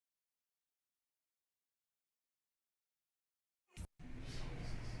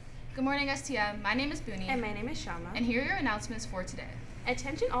Good morning, STM. My name is Booney. And my name is Shama. And here are your announcements for today.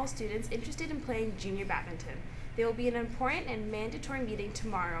 Attention all students interested in playing junior badminton. There will be an important and mandatory meeting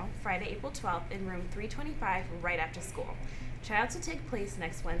tomorrow, Friday, April 12th, in room 325 right after school. Tryouts will take place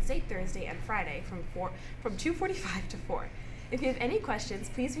next Wednesday, Thursday, and Friday from 2:45 to 4. If you have any questions,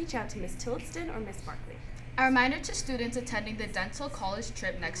 please reach out to Ms. Tillotson or Ms. Barkley. A reminder to students attending the dental college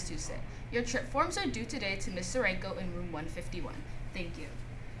trip next Tuesday. Your trip forms are due today to Ms. Sorenko in room 151. Thank you.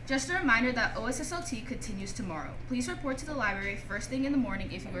 Just a reminder that OSSLT continues tomorrow. Please report to the library first thing in the morning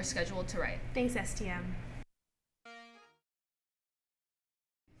if you are scheduled to write. Thanks, STM.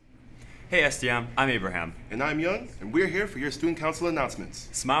 Hey STM, I'm Abraham. And I'm Young, and we're here for your student council announcements.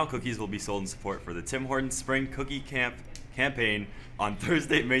 Smile cookies will be sold in support for the Tim Hortons Spring Cookie Camp campaign on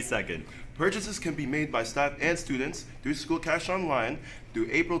Thursday, May 2nd. Purchases can be made by staff and students through School Cash Online through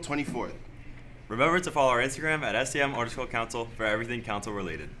April 24th. Remember to follow our Instagram at STM_Council for everything council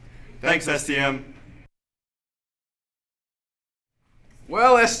related. Thanks STM!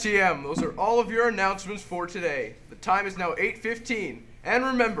 Well, STM, those are all of your announcements for today. The time is now 8:15, and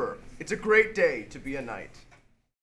remember, it's a great day to be a knight.